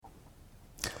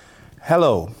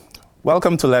Hello,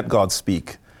 welcome to Let God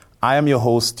Speak. I am your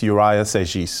host, Uriah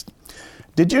Segis.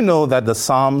 Did you know that the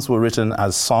Psalms were written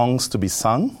as songs to be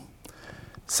sung?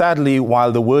 Sadly,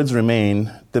 while the words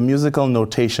remain, the musical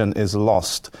notation is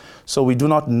lost, so we do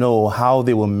not know how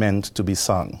they were meant to be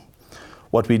sung.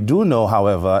 What we do know,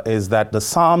 however, is that the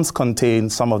Psalms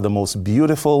contain some of the most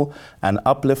beautiful and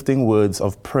uplifting words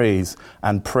of praise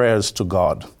and prayers to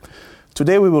God.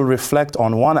 Today we will reflect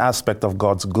on one aspect of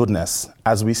God's goodness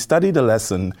as we study the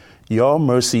lesson, Your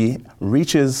Mercy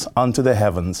Reaches Unto the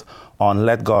Heavens, on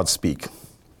Let God Speak.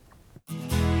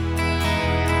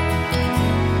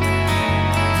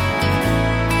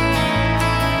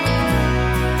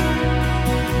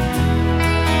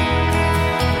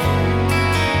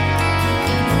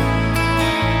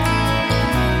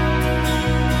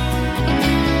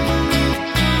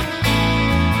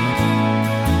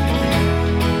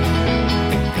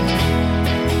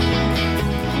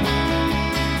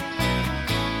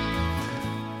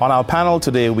 On our panel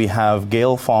today, we have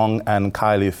Gail Fong and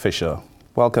Kylie Fisher.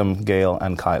 Welcome, Gail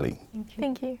and Kylie.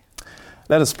 Thank you.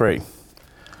 Let us pray.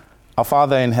 Our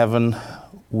Father in heaven,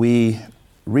 we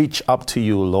reach up to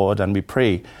you, Lord, and we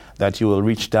pray that you will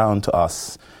reach down to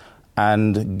us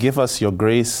and give us your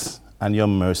grace and your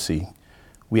mercy.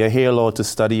 We are here, Lord, to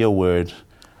study your word,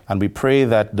 and we pray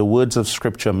that the words of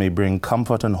Scripture may bring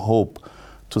comfort and hope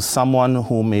to someone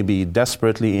who may be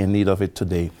desperately in need of it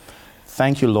today.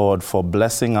 Thank you, Lord, for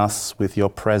blessing us with your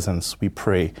presence, we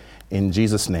pray. In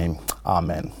Jesus' name,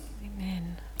 amen.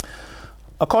 Amen.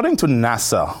 According to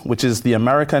NASA, which is the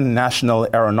American National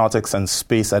Aeronautics and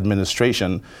Space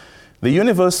Administration, the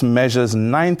universe measures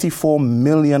 94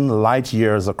 million light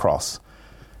years across.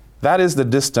 That is the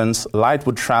distance light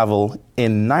would travel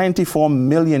in 94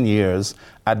 million years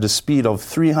at the speed of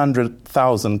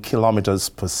 300,000 kilometers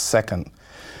per second.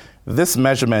 This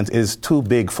measurement is too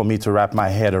big for me to wrap my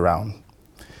head around.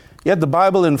 Yet the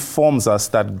Bible informs us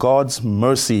that God's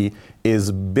mercy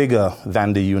is bigger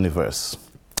than the universe.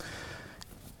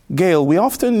 Gail, we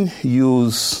often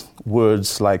use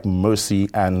words like mercy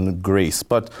and grace,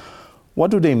 but what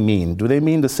do they mean? Do they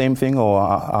mean the same thing or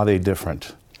are they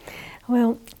different?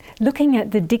 Well, looking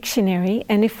at the dictionary,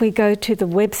 and if we go to the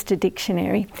Webster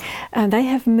Dictionary, they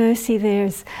have mercy there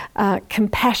as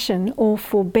compassion or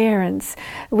forbearance,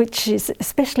 which is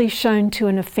especially shown to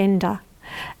an offender.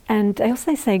 And they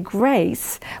also say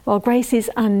grace. Well, grace is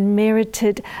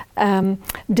unmerited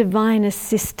divine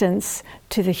assistance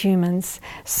to the humans.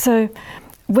 So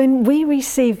when we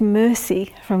receive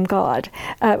mercy from God,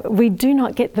 we do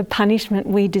not get the punishment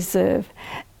we deserve.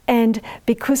 And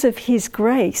because of his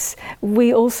grace,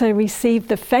 we also receive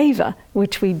the favour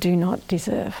which we do not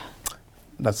deserve.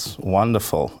 That's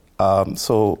wonderful.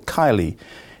 So, Kylie,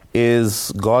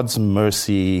 is God's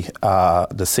mercy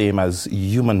the same as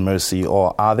human mercy,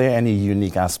 or are there any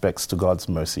unique aspects to God's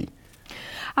mercy?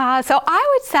 So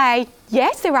I would say,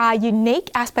 yes, there are unique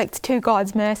aspects to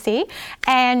God's mercy,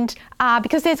 and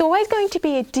because there's always going to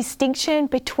be a distinction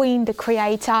between the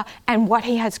Creator and what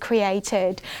he has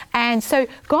created. And so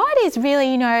God is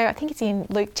really, I think it's in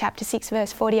Luke chapter 6,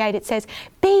 verse 48, it says,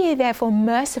 "Be ye therefore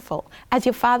merciful, as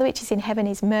your Father which is in heaven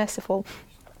is merciful."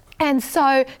 And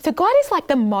so God is like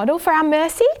the model for our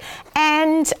mercy,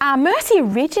 and our mercy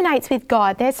originates with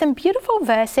God. There's some beautiful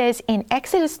verses in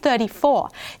Exodus 34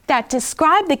 that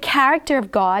describe the character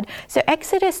of God. So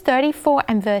Exodus 34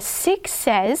 and verse 6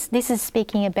 says, this is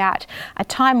speaking about a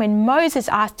time when Moses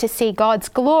asked to see God's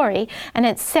glory, and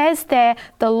it says there,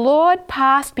 "The Lord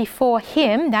passed before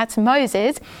him," that's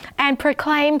Moses, "and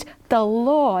proclaimed, the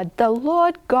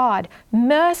Lord God,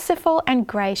 merciful and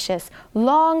gracious,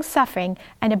 long-suffering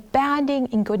and abounding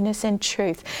in goodness and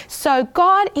truth." So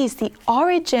God is the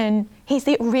origin, he's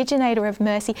the originator of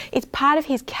mercy. It's part of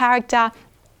his character.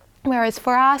 Whereas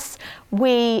for us,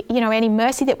 any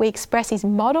mercy that we express is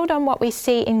modeled on what we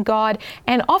see in God,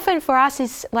 and often for us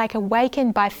is like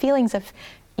awakened by feelings of,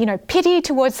 pity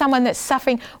towards someone that's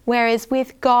suffering. Whereas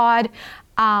with God,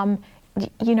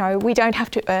 we don't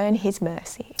have to earn his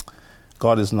mercy.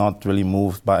 God is not really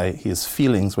moved by his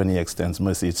feelings when he extends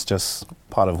mercy. It's just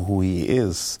part of who he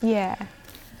is. Yeah.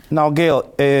 Now,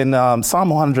 Gail, in Psalm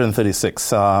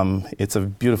 136, it's a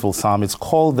beautiful psalm. It's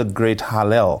called the Great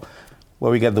Hallel,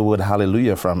 where we get the word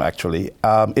hallelujah from, actually.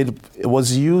 It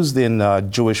was used in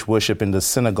Jewish worship in the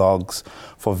synagogues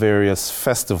for various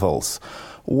festivals.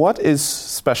 What is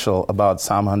special about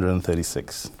Psalm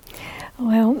 136?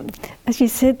 Well, as you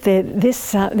said there,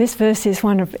 this verse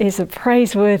is a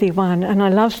praiseworthy one, and I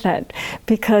love that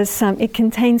because it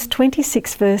contains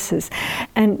 26 verses,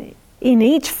 and in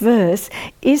each verse,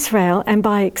 Israel, and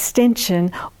by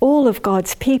extension, all of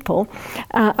God's people,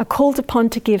 are called upon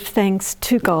to give thanks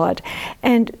to God.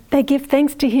 And they give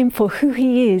thanks to Him for who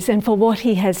He is and for what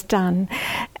He has done.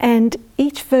 And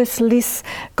each verse lists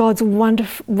God's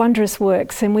wondrous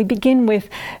works. And we begin with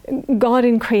God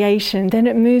in creation. Then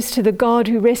it moves to the God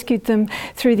who rescued them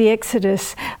through the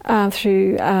Exodus,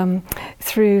 through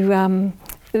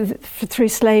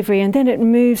slavery, and then it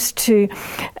moves to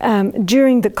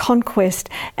during the conquest,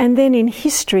 and then in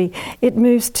history it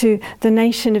moves to the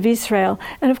nation of Israel,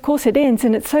 and of course it ends,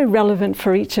 and it's so relevant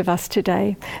for each of us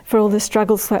today, for all the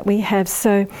struggles that we have.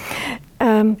 So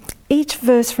each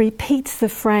verse repeats the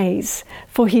phrase,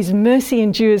 "For His mercy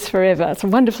endures forever." It's a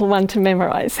wonderful one to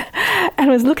memorize. And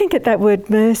I was looking at that word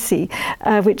mercy,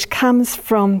 which comes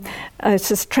from, it's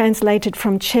just translated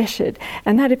from Chesed,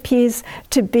 and that appears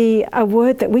to be a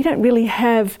word that we don't really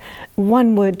have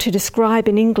one word to describe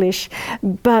in English,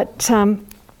 but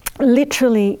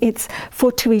literally it's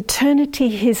for to eternity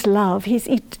His love.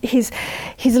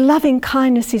 His loving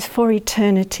kindness is for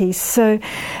eternity. So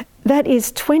that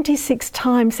is 26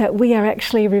 times that we are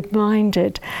actually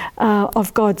reminded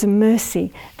of God's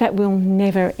mercy that will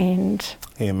never end.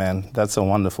 Amen. That's a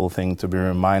wonderful thing to be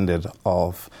reminded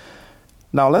of.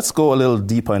 Now let's go a little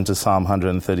deeper into Psalm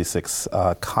 136,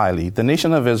 Kylie. The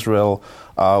nation of Israel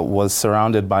was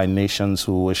surrounded by nations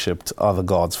who worshipped other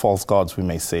gods, false gods we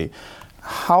may say.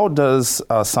 How does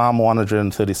Psalm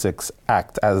 136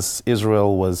 act as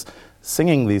Israel was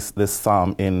singing this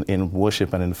psalm in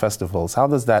worship and in festivals? How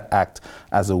does that act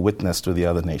as a witness to the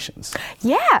other nations?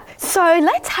 Yeah, so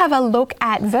let's have a look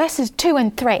at verses 2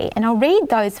 and 3, and I'll read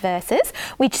those verses,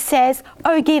 which says,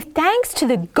 "Oh, give thanks to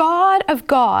the God of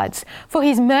gods, for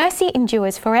His mercy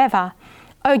endures forever.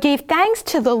 Oh, give thanks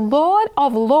to the Lord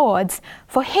of lords,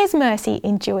 for His mercy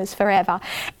endures forever."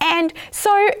 And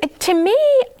so to me,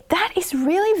 that is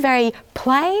really very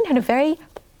plain and a very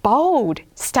bold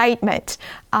statement.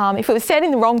 If it was said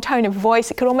in the wrong tone of voice,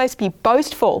 it could almost be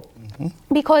boastful,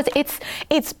 because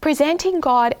it's presenting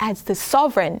God as the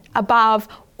sovereign above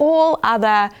all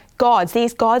other gods,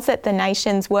 these gods that the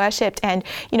nations worshipped. And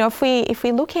you know, if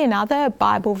we look in other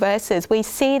Bible verses, we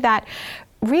see that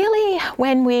really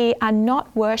when we are not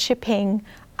worshipping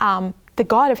the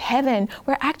God of heaven,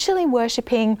 we're actually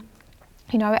worshipping,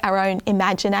 you know, our own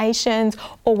imaginations,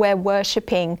 or we're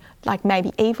worshipping like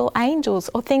maybe evil angels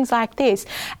or things like this.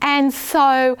 And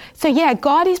so yeah,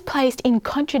 God is placed in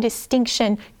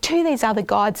contradistinction to these other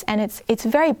gods, and it's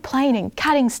very plain and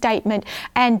cutting statement.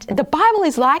 And the Bible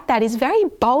is like that. It's very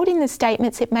bold in the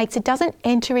statements it makes. It doesn't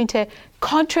enter into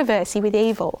controversy with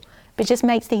evil, but just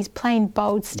makes these plain,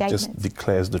 bold statements. Just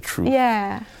declares the truth.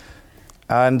 Yeah.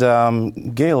 And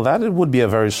Gail, that it would be a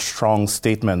very strong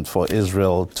statement for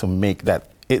Israel to make, that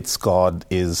its God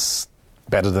is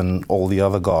better than all the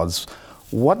other gods.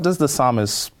 What does the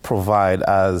psalmist provide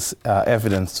as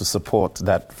evidence to support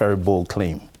that very bold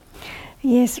claim?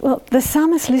 Yes, well, the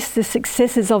psalmist lists the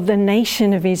successes of the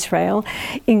nation of Israel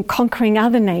in conquering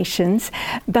other nations,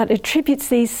 but attributes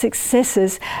these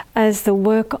successes as the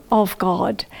work of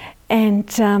God.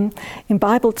 And in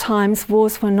Bible times,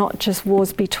 wars were not just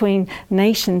wars between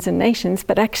nations and nations,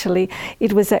 but actually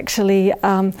it was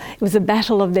a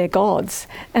battle of their gods.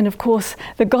 And of course,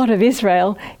 the God of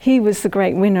Israel, He was the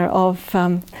great winner of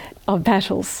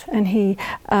battles, and He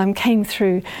came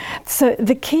through. So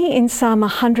the key in Psalm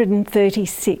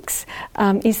 136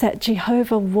 is that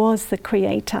Jehovah was the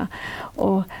Creator,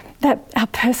 or that our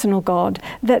personal God,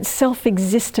 that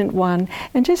self-existent one.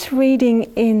 And just reading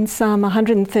in Psalm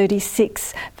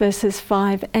 136, verses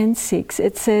 5 and 6,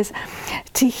 it says,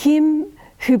 "To Him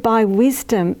who by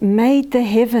wisdom made the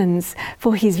heavens,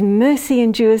 for His mercy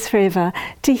endures forever.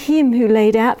 To Him who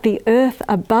laid out the earth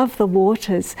above the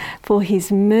waters, for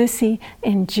His mercy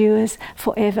endures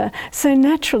forever." So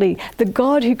naturally, the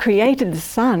God who created the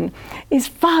sun is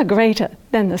far greater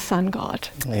than the sun God.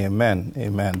 Amen.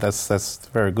 Amen. That's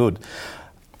very good.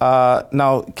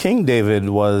 Now, King David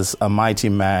was a mighty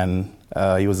man.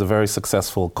 He was a very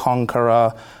successful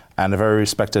conqueror and a very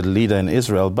respected leader in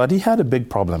Israel, but he had a big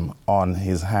problem on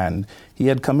his hand. He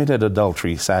had committed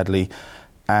adultery, sadly,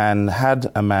 and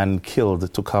had a man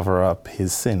killed to cover up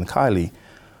his sin. Kylie,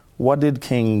 what did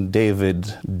King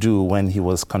David do when he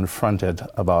was confronted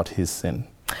about his sin?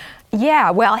 Yeah,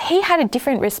 well, he had a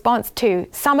different response to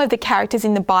some of the characters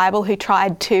in the Bible who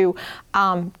tried to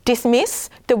dismiss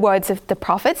the words of the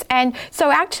prophets. And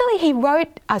so actually he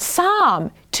wrote a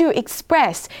psalm to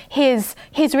express his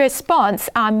response.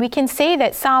 We can see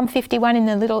that Psalm 51 in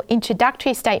the little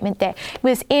introductory statement there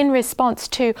was in response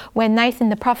to when Nathan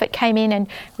the prophet came in and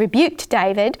rebuked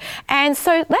David. And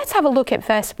so let's have a look at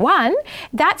verse 1.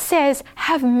 That says,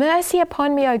 "Have mercy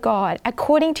upon me, O God,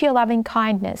 according to your loving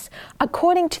kindness,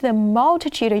 according to the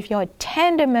multitude of your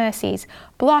tender mercies,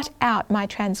 blot out my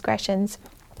transgressions."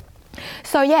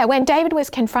 So when David was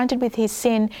confronted with his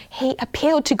sin, he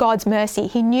appealed to God's mercy.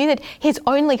 He knew that his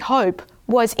only hope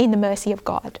was in the mercy of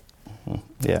God.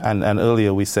 Yeah, and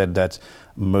earlier we said that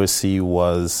mercy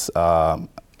was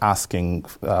asking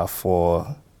for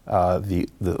the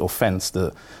offense,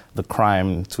 the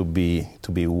crime to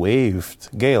be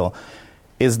waived. Gail,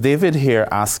 is David here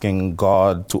asking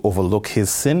God to overlook his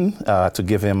sin, to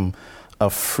give him a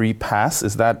free pass?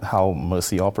 Is that how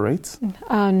mercy operates?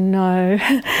 No.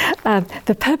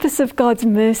 The purpose of God's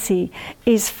mercy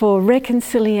is for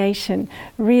reconciliation,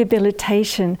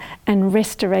 rehabilitation, and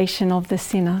restoration of the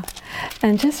sinner.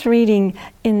 And just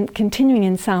continuing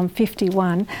in Psalm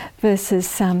 51, verses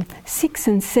 6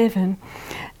 and 7,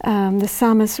 the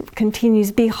psalmist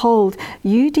continues, "Behold,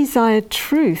 you desire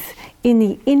truth in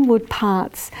the inward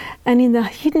parts, and in the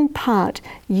hidden part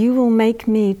you will make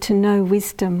me to know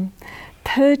wisdom.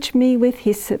 Purge me with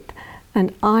hyssop,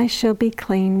 and I shall be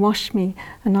clean. Wash me,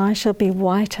 and I shall be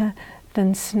whiter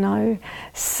than snow."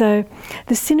 So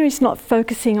the sinner is not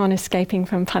focusing on escaping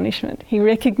from punishment. He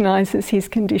recognises his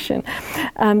condition,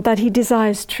 but he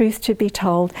desires truth to be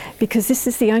told, because this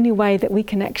is the only way that we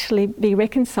can actually be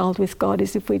reconciled with God,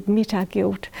 is if we admit our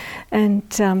guilt. And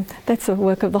that's the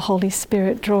work of the Holy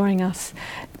Spirit drawing us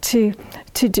to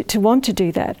want to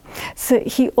do that. So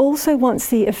he also wants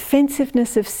the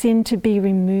offensiveness of sin to be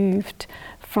removed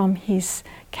from his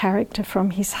character,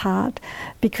 from his heart,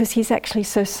 because he's actually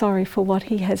so sorry for what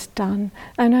he has done,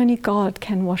 and only God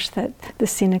can wash the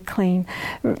sinner clean.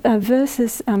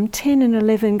 Verses 10 and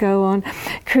 11 go on,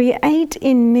 "Create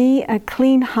in me a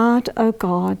clean heart, O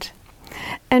God,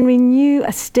 and renew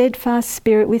a steadfast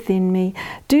spirit within me.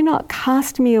 Do not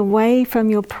cast me away from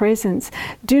your presence.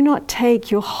 Do not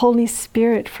take your Holy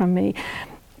Spirit from me."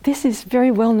 This is a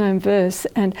very well-known verse,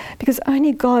 and because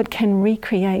only God can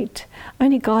recreate,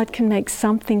 only God can make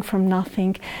something from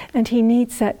nothing, and he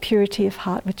needs that purity of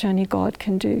heart, which only God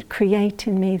can do. Create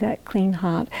in me that clean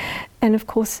heart. And of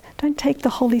course, don't take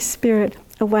the Holy Spirit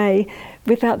away.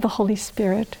 Without the Holy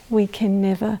Spirit, we can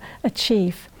never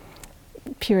achieve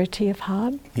purity of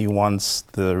heart. He wants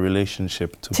the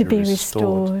relationship to be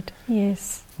restored.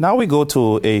 Yes. Now we go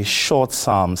to a short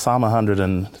psalm, Psalm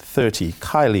 130.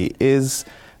 Kylie, is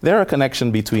there a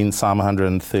connection between Psalm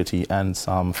 130 and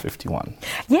Psalm 51?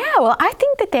 Yeah, well, I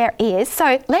think that there is.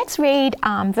 So let's read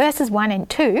verses 1 and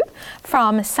 2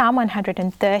 from Psalm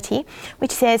 130,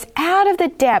 which says, "Out of the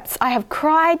depths I have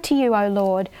cried to you, O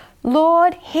Lord.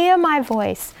 Lord, hear my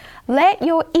voice. Let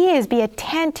your ears be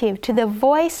attentive to the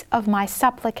voice of my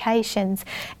supplications."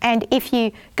 And if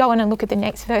you go on and look at the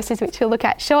next verses, which we'll look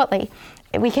at shortly,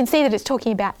 we can see that it's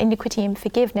talking about iniquity and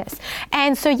forgiveness.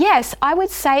 And so, yes, I would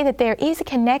say that there is a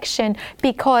connection,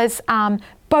 because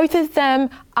both of them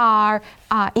are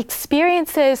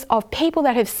experiences of people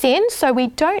that have sinned. So we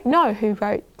don't know who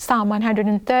wrote Psalm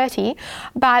 130,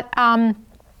 but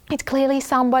it's clearly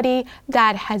somebody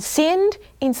that has sinned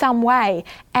in some way,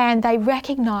 and they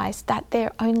recognise that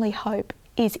their only hope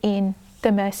is in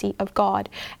the mercy of God.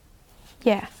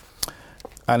 Yeah.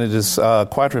 And it is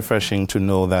quite refreshing to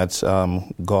know that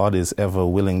God is ever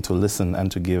willing to listen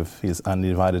and to give his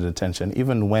undivided attention,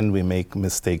 even when we make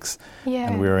mistakes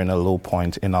and we're in a low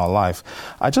point in our life.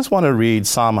 I just want to read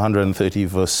Psalm 130,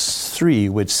 verse 3,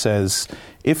 which says,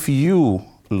 "If you,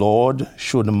 Lord,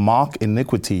 should mark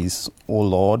iniquities, O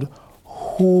Lord,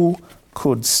 who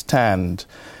could stand?"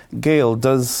 Gail,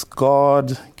 does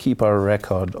God keep a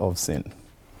record of sin?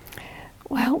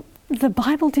 Well, the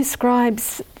Bible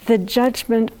describes the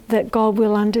judgment that God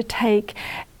will undertake,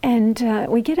 and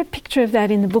we get a picture of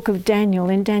that in the book of Daniel,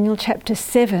 in Daniel chapter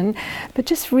 7. But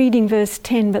just reading verse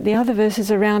 10, but the other verses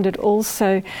around it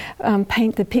also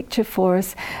paint the picture for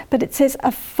us. But it says,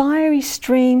 "A fiery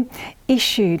stream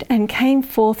issued and came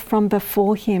forth from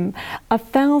before him.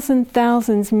 1,000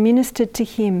 thousands ministered to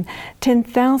him.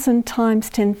 10,000 times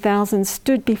 10,000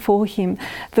 stood before him.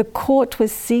 The court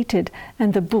was seated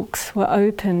and the books were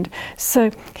opened."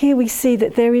 So here we see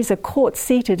that there is a court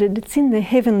seated, and it's in the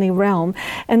heavenly realm,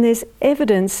 and there's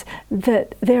evidence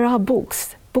that there are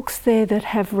books there that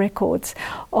have records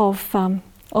of,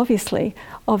 obviously,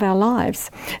 of our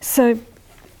lives. So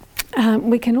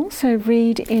we can also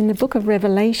read in the book of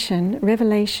Revelation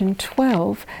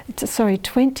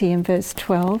 20 and verse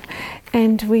 12,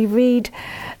 and we read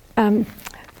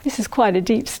this is quite a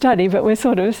deep study, but we're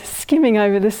sort of skimming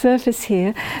over the surface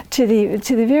here to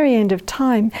the very end of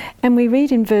time. And we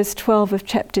read in verse 12 of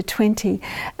chapter 20,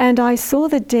 "And I saw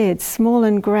the dead, small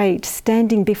and great,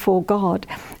 standing before God,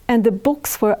 and the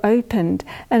books were opened,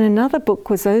 and another book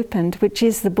was opened, which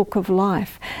is the book of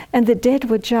life. And the dead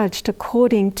were judged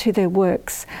according to their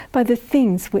works by the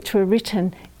things which were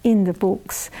written in the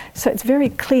books." So it's very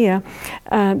clear.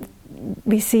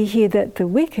 We see here that the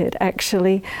wicked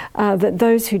actually, that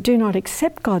those who do not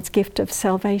accept God's gift of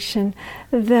salvation,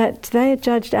 that they are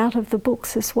judged out of the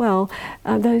books as well.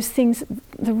 Those things,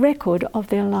 the record of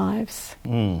their lives,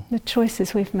 the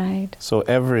choices we've made. So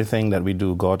everything that we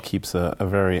do, God keeps a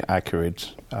very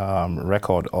accurate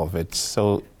record of it.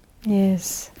 So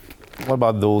yes. What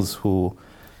about those who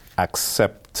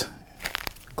accept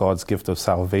God's gift of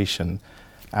salvation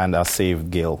and are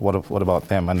saved, Gail? What about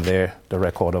them and the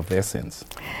record of their sins?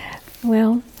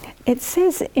 Well, it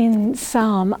says in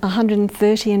Psalm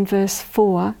 130 and verse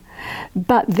 4,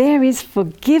 "But there is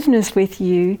forgiveness with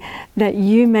you, that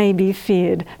you may be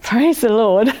feared." Praise the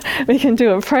Lord. We can do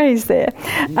a praise there.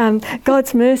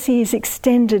 God's mercy is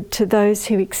extended to those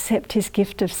who accept his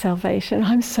gift of salvation.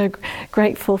 I'm so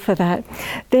grateful for that.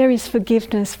 There is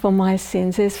forgiveness for my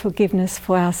sins. There's forgiveness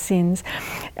for our sins.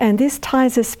 And this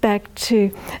ties us back to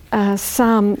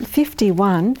Psalm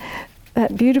 51,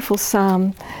 that beautiful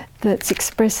psalm that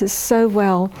expresses so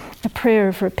well a prayer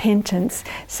of repentance.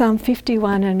 Psalm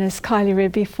 51, and as Kylie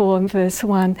read before in verse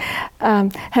 1,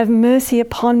 "Have mercy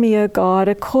upon me, O God,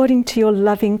 according to your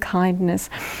loving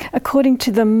kindness, according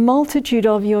to the multitude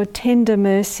of your tender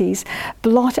mercies,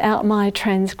 blot out my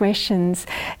transgressions."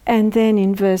 And then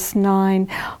in verse 9,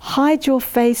 "Hide your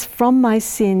face from my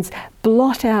sins,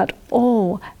 blot out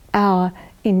all our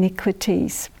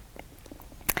iniquities."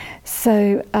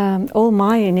 So, all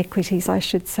my iniquities, I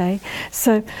should say.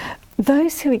 So,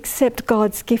 those who accept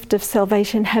God's gift of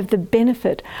salvation have the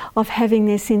benefit of having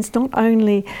their sins not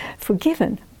only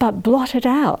forgiven, but blotted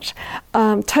out,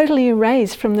 totally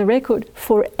erased from the record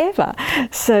forever.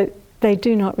 So, they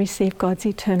do not receive God's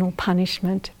eternal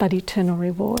punishment, but eternal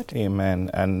reward. Amen.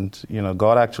 And,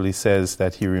 God actually says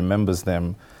that he remembers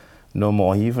them no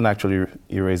more. He even actually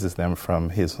erases them from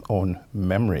his own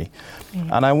memory. Yeah.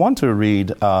 And I want to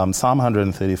read Psalm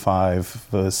 135,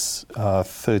 verse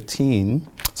 13.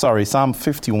 Sorry, Psalm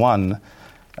 51,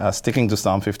 sticking to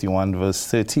Psalm 51, verse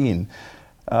 13.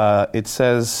 It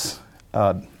says,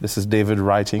 this is David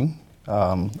writing,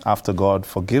 after God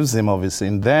forgives him of his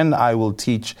sin, "Then I will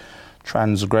teach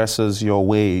transgressors your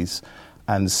ways,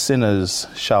 and sinners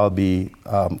shall be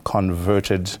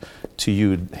converted to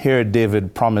you." Here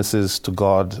David promises to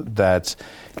God that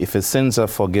if his sins are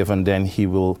forgiven, then he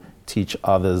will teach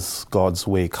others God's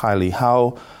way. Kylie,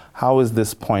 how is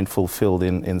this point fulfilled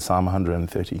in Psalm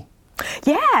 130?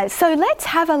 Yeah, so let's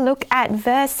have a look at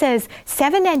verses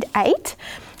 7 and 8,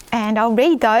 and I'll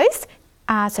read those.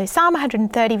 So Psalm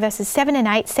 130 verses 7 and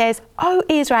 8 says, "O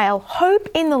Israel, hope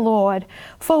in the Lord,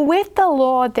 for with the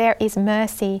Lord there is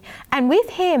mercy, and with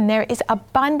him there is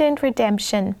abundant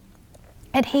redemption.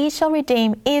 And he shall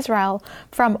redeem Israel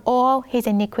from all his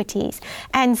iniquities."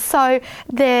 And so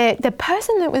the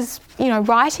person that was,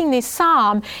 writing this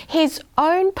psalm, his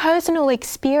own personal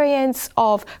experience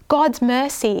of God's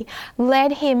mercy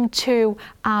led him to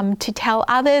tell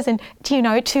others and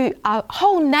to a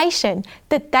whole nation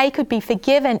that they could be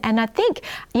forgiven. And I think,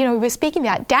 we were speaking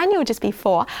about Daniel just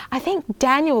before. I think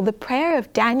Daniel, the prayer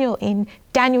of Daniel in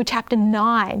Daniel chapter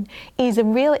 9 is a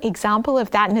real example of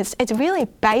that, and it's really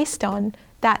based on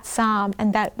that psalm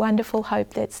and that wonderful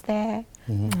hope that's there.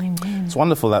 Mm-hmm. It's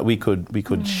wonderful that we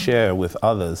could share with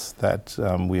others that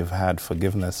we've had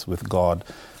forgiveness with God,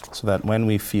 so that when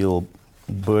we feel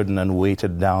burdened and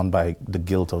weighted down by the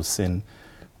guilt of sin,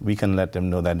 we can let them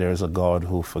know that there is a God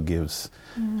who forgives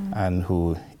and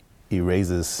who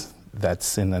erases that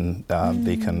sin, and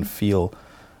they can feel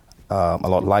a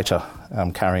lot lighter,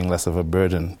 carrying less of a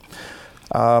burden.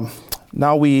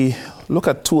 Now we look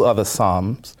at two other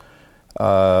psalms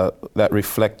that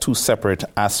reflect two separate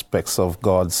aspects of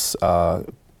God's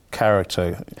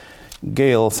character.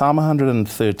 Gail, Psalm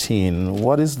 113,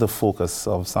 what is the focus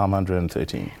of Psalm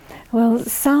 113? Well,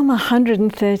 Psalm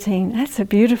 113, that's a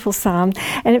beautiful psalm,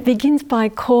 and it begins by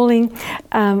calling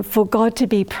for God to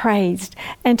be praised,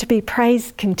 and to be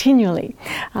praised continually.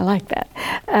 I like that.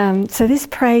 So this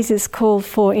praise is called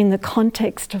for in the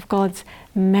context of God's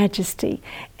majesty.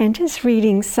 And just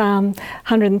reading Psalm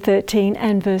 113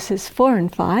 and verses 4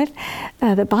 and 5,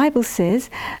 the Bible says,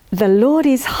 "The Lord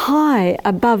is high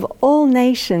above all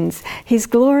nations, his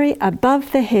glory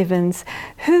above the heavens.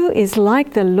 Who is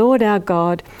like the Lord our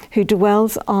God, who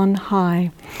dwells on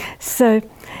high?" So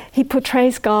He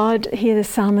portrays God here, the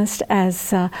psalmist,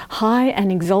 as high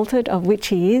and exalted, of which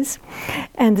he is.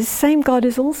 And the same God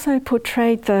is also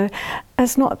portrayed, though,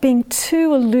 as not being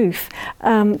too aloof,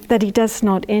 that he does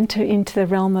not enter into the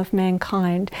realm of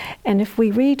mankind. And if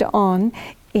we read on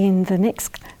in the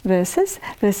next verses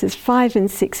 5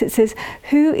 and 6, it says,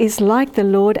 "Who is like the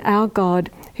Lord our God,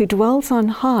 who dwells on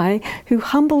high, who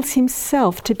humbles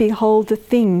himself to behold the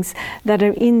things that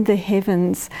are in the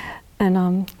heavens."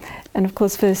 And of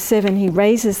course, verse 7, he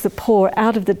raises the poor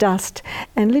out of the dust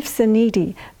and lifts the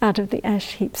needy out of the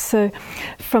ash heap. So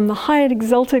from the high and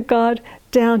exalted God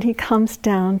down, he comes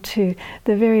down to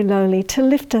the very lowly to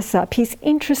lift us up. He's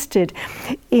interested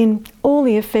in all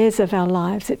the affairs of our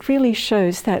lives. It really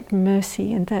shows that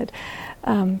mercy and that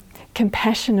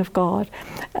compassion of God.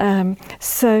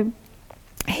 So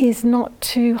he is not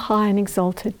too high and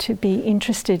exalted to be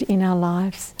interested in our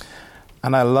lives.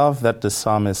 And I love that the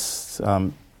psalmist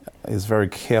is very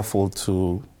careful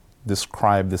to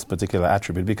describe this particular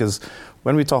attribute, because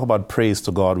when we talk about praise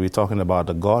to God, we're talking about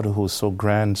a God who is so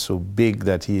grand, so big,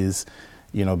 that he is,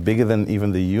 bigger than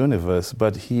even the universe,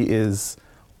 but he is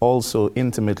also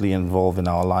intimately involved in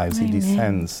our lives. Amen. He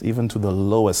descends even to the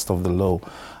lowest of the low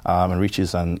and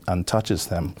reaches and touches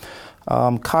them.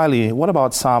 Kylie, what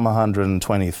about Psalm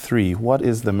 123? What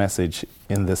is the message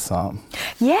in this psalm?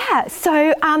 Yeah,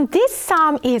 so this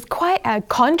psalm is quite a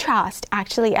contrast,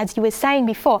 actually, as you were saying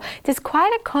before. There's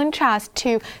quite a contrast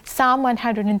to Psalm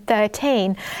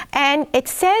 113. And it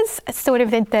says sort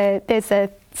of there's a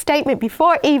statement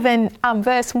before even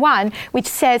verse 1, which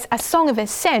says a song of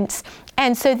ascents.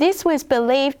 And so this was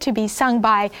believed to be sung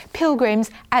by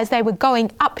pilgrims as they were going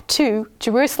up to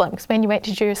Jerusalem. Because when you went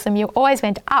to Jerusalem, you always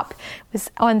went up. It was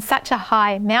on such a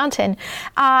high mountain.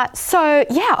 I'll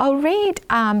read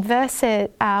verse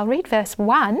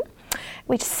 1,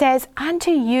 which says, "Unto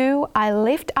you I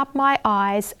lift up my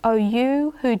eyes, O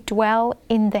you who dwell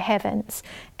in the heavens."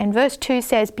 And verse 2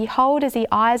 says, "Behold, as the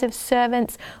eyes of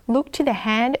servants look to the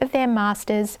hand of their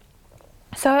masters,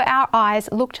 so our eyes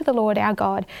look to the Lord our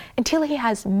God until he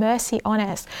has mercy on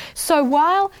us." So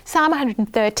while Psalm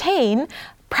 113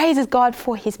 praises God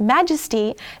for his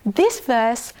majesty, this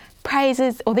verse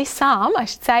this psalm, I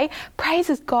should say,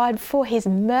 praises God for his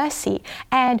mercy.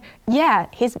 And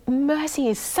his mercy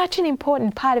is such an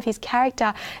important part of his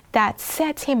character that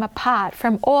sets him apart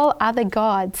from all other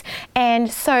gods. And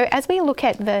so as we look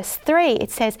at verse 3, it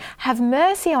says, "Have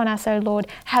mercy on us, O Lord,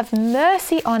 have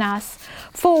mercy on us,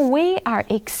 for we are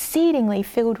exceedingly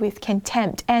filled with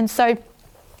contempt." And so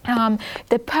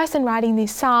the person writing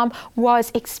this psalm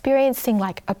was experiencing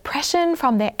like oppression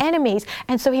from their enemies,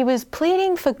 and so he was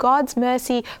pleading for God's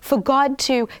mercy, for God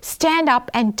to stand up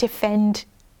and defend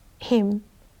him.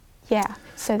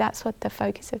 So that's what the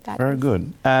focus of that is. Very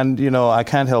good. And I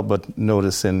can't help but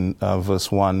notice in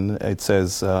verse 1 it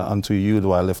says, "Unto you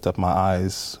do I lift up my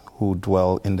eyes, who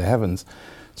dwell in the heavens."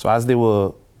 So as they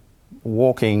were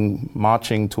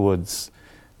marching towards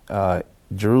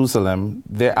Jerusalem,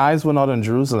 their eyes were not on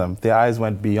Jerusalem. Their eyes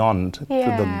went beyond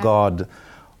to the God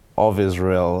of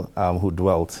Israel who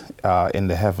dwelt in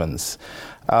the heavens.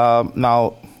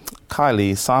 Now,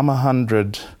 Kylie, Psalm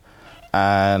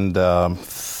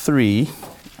 103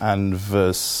 and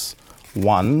verse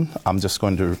 1. I'm just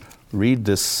going to read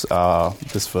this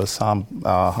verse, Psalm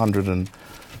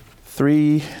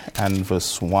 103 and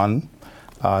verse 1.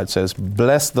 It says,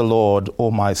 "Bless the Lord,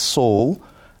 O my soul,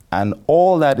 and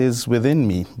all that is within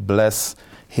me, bless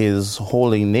his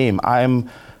holy name." I'm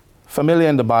familiar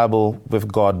in the Bible with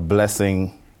God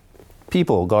blessing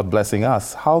people, God blessing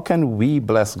us. How can we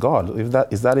bless God?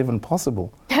 Is that even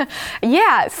possible? So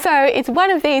it's one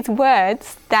of these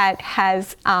words that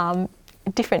has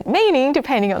different meaning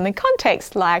depending on the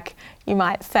context. Like you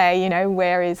might say,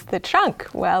 where is the trunk?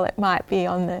 Well, it might be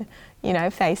on the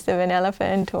face of an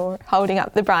elephant or holding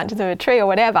up the branches of a tree or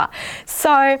whatever.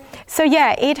 So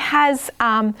it has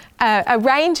a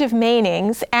range of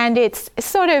meanings, and it's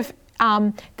sort of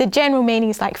the general meaning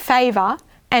is like favour.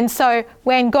 And so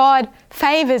when God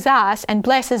favours us and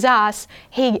blesses us,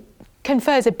 he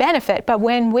confers a benefit. But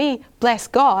when we bless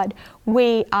God,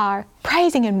 we are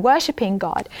praising and worshipping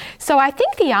God. So I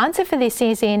think the answer for this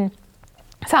is in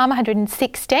Psalm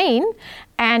 116,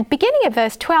 and beginning at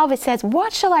verse 12, it says,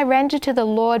 "What shall I render to the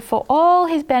Lord for all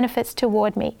his benefits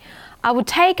toward me? I will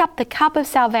take up the cup of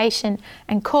salvation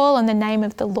and call on the name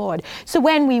of the Lord." So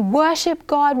when we worship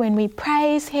God, when we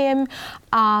praise him,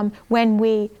 when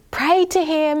we pray to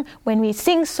him, when we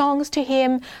sing songs to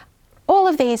him, all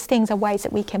of these things are ways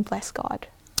that we can bless God.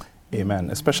 Amen.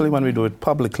 Especially when we do it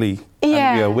publicly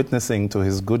and we are witnessing to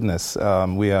His goodness.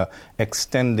 We are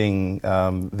extending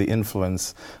the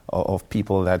influence of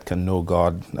people that can know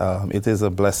God. It is a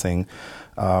blessing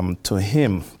to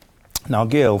Him. Now,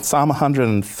 Gail, Psalm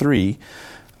 103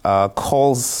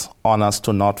 calls on us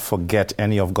to not forget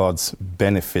any of God's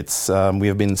benefits. We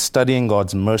have been studying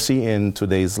God's mercy in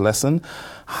today's lesson.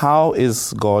 How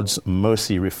is God's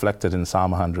mercy reflected in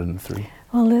Psalm 103?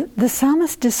 Well, the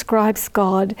psalmist describes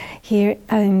God here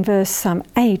in verse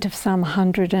 8 of Psalm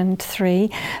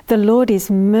 103. The Lord is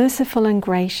merciful and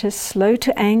gracious, slow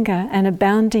to anger and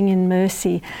abounding in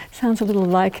mercy. Sounds a little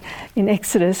like in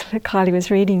Exodus, that Kylie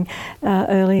was reading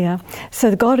earlier.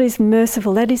 So God is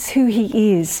merciful. That is who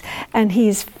He is. And He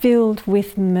is filled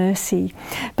with mercy.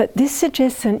 But this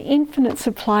suggests an infinite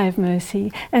supply of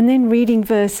mercy. And then reading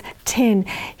verse 10,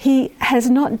 He has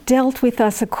not dealt with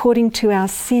us according to our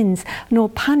sins, nor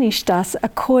punished us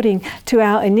according to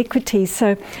our iniquities.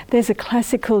 So there's a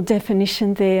classical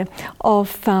definition there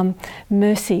of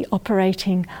mercy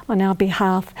operating on our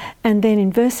behalf. And then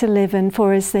in verse 11,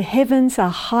 for as the heavens are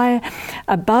higher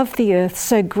above the earth,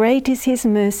 so great is His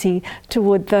mercy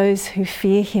toward those who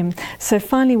fear Him. So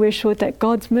finally we're assured that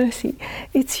God's mercy,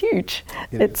 it's huge.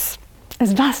 It's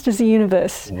as vast as the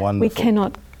universe. Wonderful. We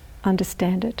cannot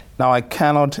understand it. Now, I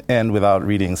cannot end without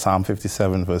reading Psalm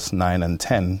 57, verse 9 and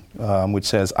 10, which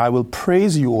says, I will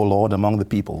praise you, O Lord, among the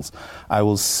peoples. I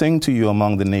will sing to you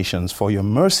among the nations, for your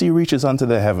mercy reaches unto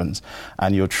the heavens,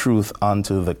 and your truth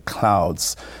unto the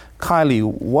clouds. Kylie,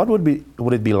 what would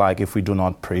it be like if we do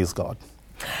not praise God?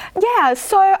 Yeah,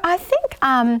 so I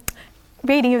think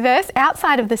reading a verse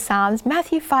outside of the Psalms,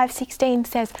 Matthew 5:16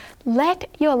 says, let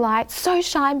your light so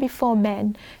shine before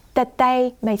men that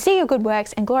they may see your good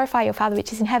works and glorify your Father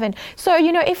which is in heaven. So,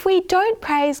 if we don't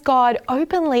praise God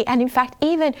openly, and in fact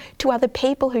even to other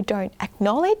people who don't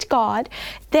acknowledge God,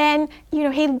 then,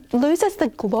 He loses the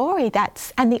glory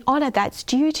and the honour that's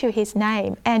due to His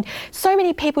name. And so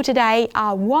many people today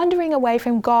are wandering away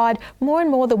from God. More and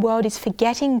more the world is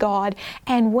forgetting God.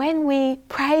 And when we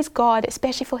praise God,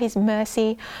 especially for His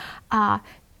mercy,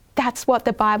 that's what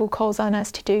the Bible calls on us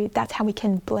to do. That's how we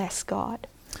can bless God.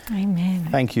 Amen.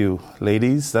 Thank you,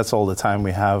 ladies. That's all the time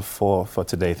we have for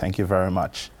today. Thank you very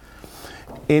much.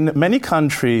 In many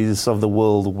countries of the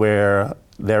world where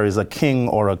there is a king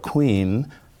or a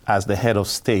queen as the head of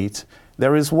state,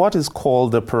 there is what is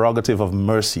called the prerogative of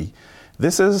mercy.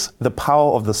 This is the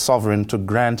power of the sovereign to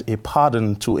grant a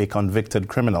pardon to a convicted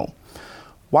criminal.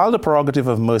 While the prerogative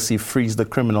of mercy frees the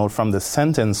criminal from the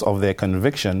sentence of their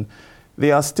conviction,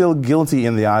 they are still guilty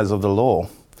in the eyes of the law.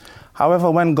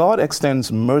 However, when God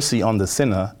extends mercy on the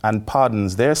sinner and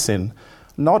pardons their sin,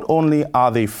 not only are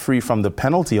they free from the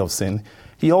penalty of sin,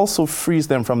 He also frees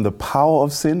them from the power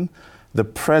of sin, the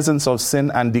presence of sin,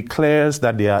 and declares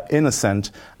that they are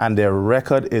innocent and their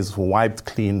record is wiped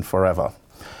clean forever.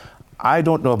 I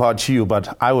don't know about you,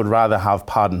 but I would rather have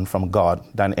pardon from God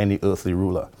than any earthly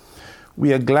ruler.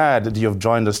 We are glad that you have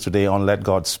joined us today on Let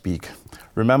God Speak.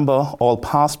 Remember, all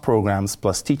past programs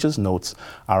plus teachers' notes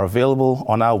are available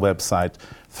on our website,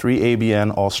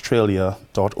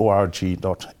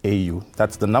 3abnaustralia.org.au.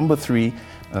 That's the number 3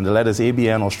 and the letters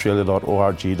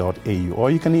abnaustralia.org.au. Or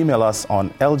you can email us on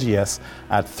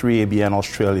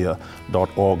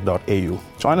lgs@3abnaustralia.org.au.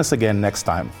 Join us again next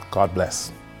time. God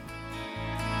bless.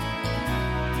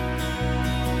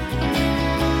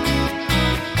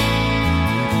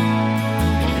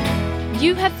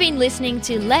 You have been listening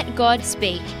to Let God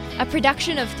Speak, a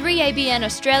production of 3ABN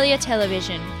Australia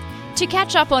Television. To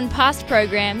catch up on past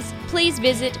programs, please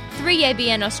visit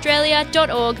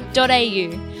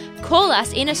 3abnaustralia.org.au. Call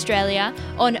us in Australia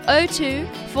on 02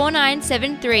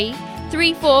 4973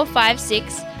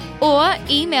 3456 or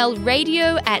email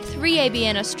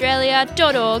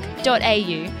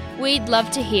radio@3abnaustralia.org.au. We'd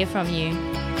love to hear from you.